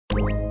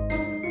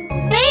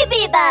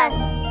Baby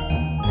Bus!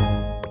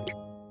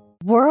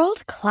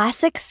 World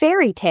Classic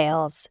Fairy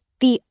Tales: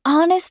 The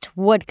Honest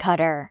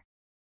Woodcutter.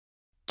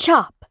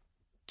 Chop,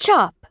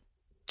 chop,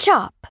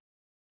 chop.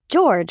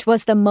 George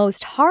was the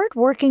most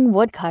hard-working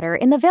woodcutter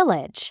in the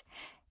village.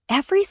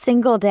 Every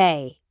single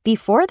day,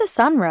 before the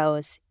sun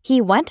rose,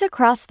 he went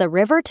across the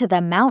river to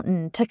the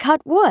mountain to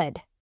cut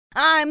wood.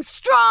 I'm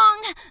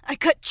strong. I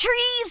cut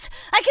trees.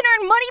 I can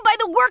earn money by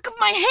the work of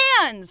my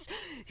hands.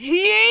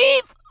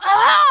 Heave!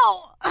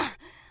 Ow!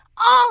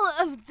 All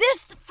of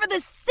this for the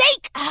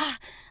sake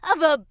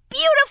of a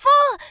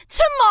beautiful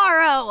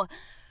tomorrow.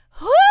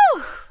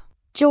 Whew!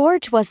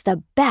 George was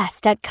the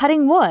best at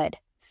cutting wood,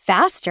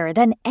 faster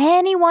than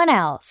anyone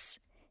else.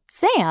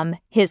 Sam,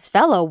 his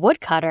fellow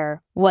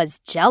woodcutter, was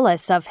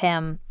jealous of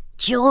him.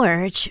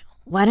 George,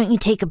 why don't you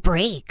take a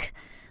break?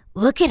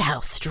 Look at how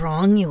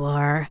strong you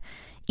are.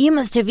 You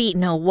must have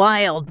eaten a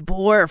wild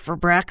boar for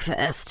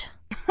breakfast.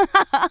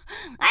 I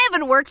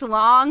haven't worked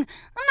long.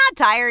 I'm not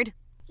tired.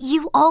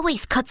 You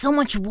always cut so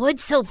much wood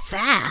so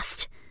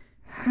fast.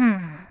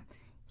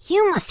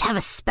 You must have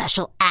a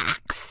special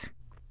axe.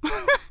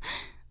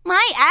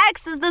 My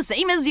axe is the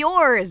same as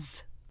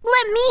yours.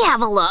 Let me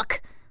have a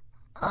look.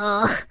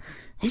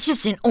 It's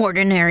just an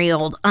ordinary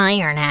old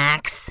iron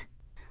axe.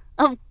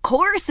 Of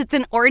course it's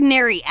an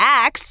ordinary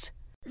axe.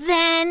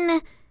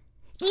 Then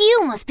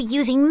you must be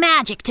using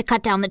magic to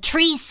cut down the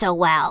trees so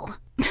well.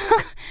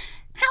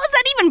 How is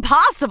that even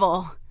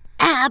possible?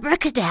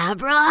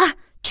 Abracadabra,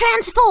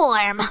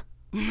 transform!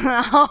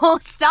 Oh,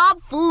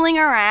 stop fooling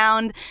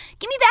around.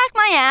 Give me back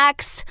my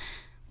axe.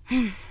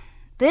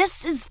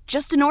 This is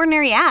just an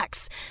ordinary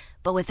axe,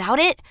 but without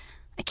it,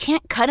 I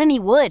can't cut any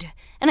wood,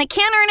 and I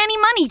can't earn any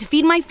money to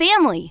feed my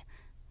family.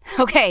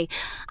 Okay,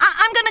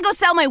 I'm gonna go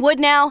sell my wood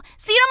now.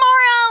 See you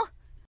tomorrow!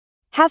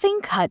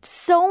 Having cut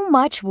so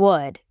much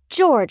wood,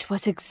 George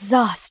was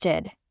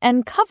exhausted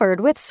and covered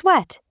with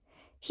sweat.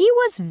 He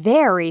was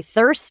very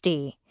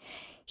thirsty.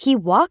 He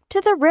walked to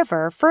the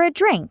river for a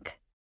drink.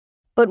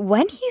 But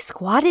when he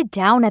squatted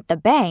down at the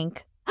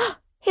bank,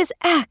 his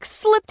axe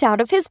slipped out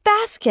of his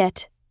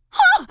basket.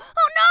 Oh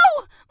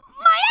no!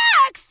 My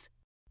axe!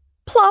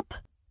 Plop!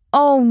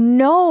 Oh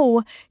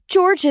no!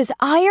 George's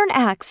iron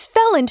axe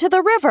fell into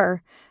the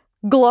river.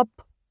 Glop,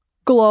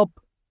 glop.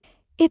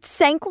 It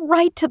sank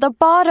right to the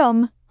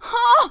bottom.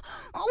 Oh,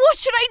 what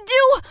should I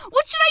do?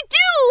 What should I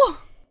do?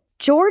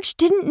 George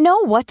didn't know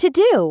what to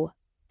do.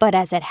 But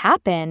as it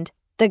happened,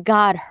 the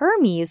god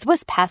Hermes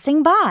was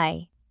passing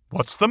by.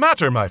 What's the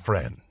matter, my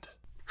friend?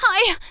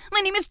 Hi,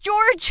 my name is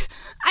George.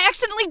 I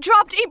accidentally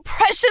dropped a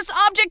precious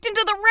object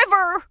into the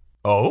river.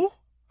 Oh,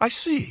 I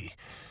see.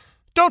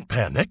 Don't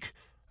panic.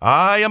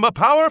 I am a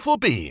powerful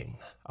being.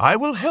 I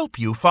will help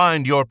you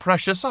find your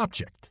precious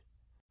object.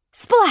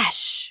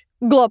 Splash!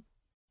 Glop,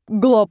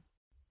 glop.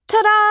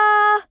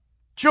 Ta-da!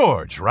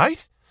 George,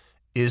 right?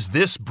 Is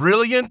this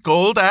brilliant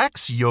gold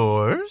axe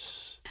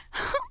yours?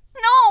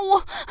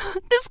 No!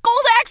 This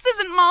gold axe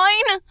isn't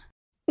mine!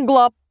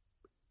 Glop,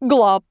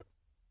 glop.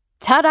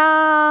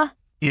 Ta-da!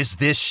 Is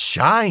this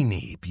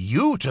shiny,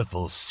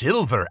 beautiful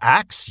silver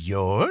axe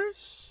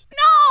yours?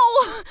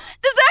 No!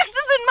 This axe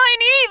isn't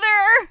mine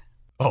either!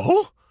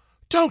 Oh?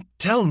 Don't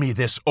tell me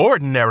this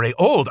ordinary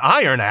old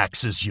iron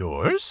axe is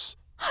yours.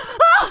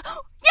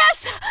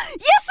 Yes!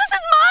 Yes, this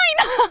is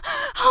mine!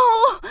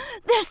 Oh,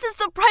 this is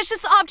the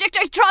precious object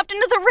I dropped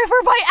into the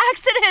river by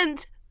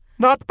accident.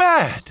 Not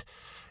bad.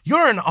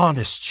 You're an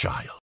honest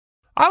child.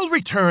 I'll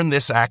return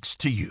this axe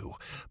to you,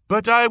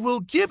 but I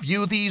will give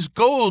you these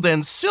gold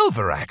and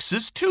silver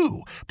axes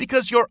too,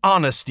 because your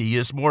honesty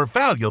is more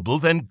valuable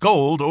than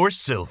gold or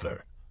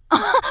silver.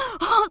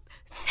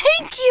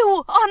 Thank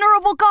you,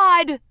 honorable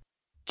God!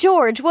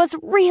 George was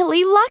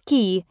really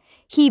lucky.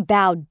 He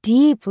bowed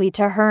deeply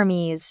to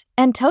Hermes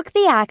and took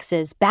the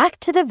axes back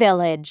to the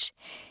village.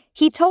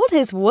 He told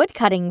his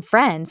woodcutting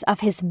friends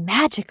of his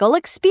magical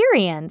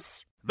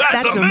experience.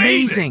 That's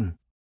amazing!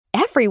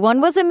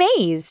 Everyone was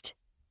amazed.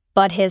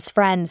 But his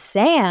friend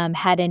Sam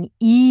had an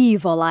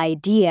evil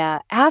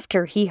idea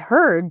after he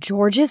heard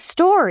George's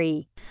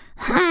story.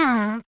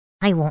 I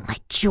won't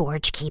let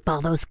George keep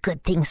all those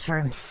good things for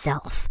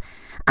himself.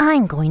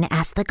 I'm going to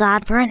ask the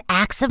god for an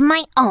axe of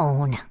my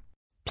own.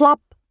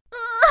 Plop.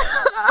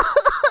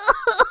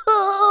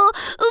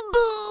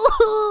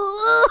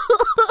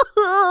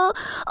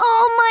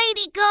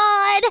 Almighty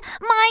God,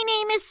 my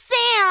name is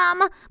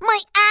Sam.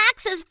 My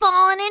axe has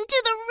fallen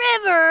into the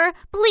river.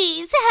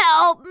 Please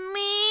help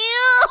me.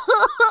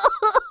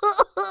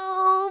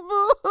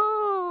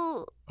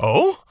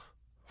 Oh?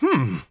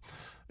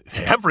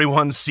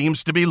 Everyone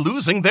seems to be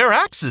losing their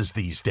axes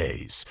these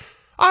days.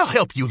 I'll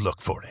help you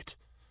look for it.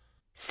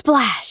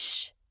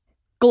 Splash.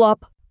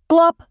 Glop,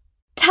 glop.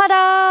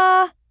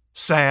 Ta-da!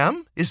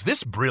 Sam, is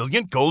this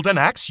brilliant golden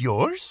axe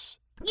yours?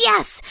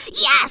 Yes,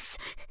 yes!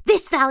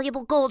 This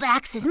valuable gold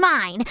axe is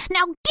mine.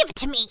 Now give it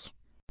to me.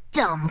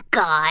 Dumb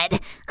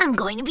god. I'm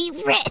going to be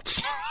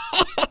rich.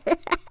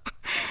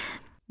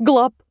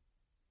 Glop,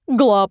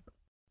 glop.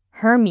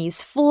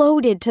 Hermes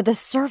floated to the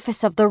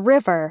surface of the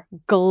river,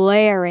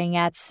 glaring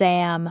at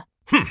Sam.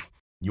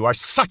 You are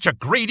such a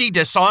greedy,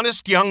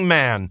 dishonest young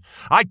man.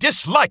 I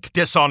dislike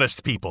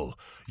dishonest people.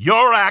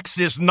 Your axe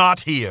is not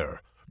here.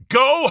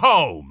 Go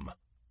home!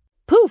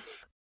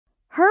 Poof!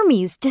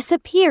 Hermes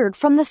disappeared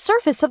from the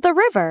surface of the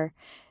river.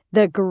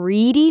 The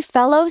greedy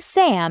fellow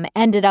Sam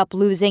ended up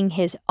losing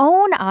his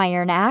own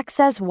iron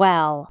axe as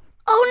well.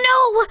 Oh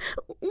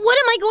no! What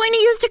am I going to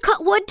use to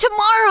cut wood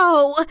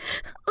tomorrow?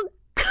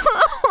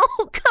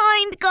 Oh,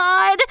 kind God!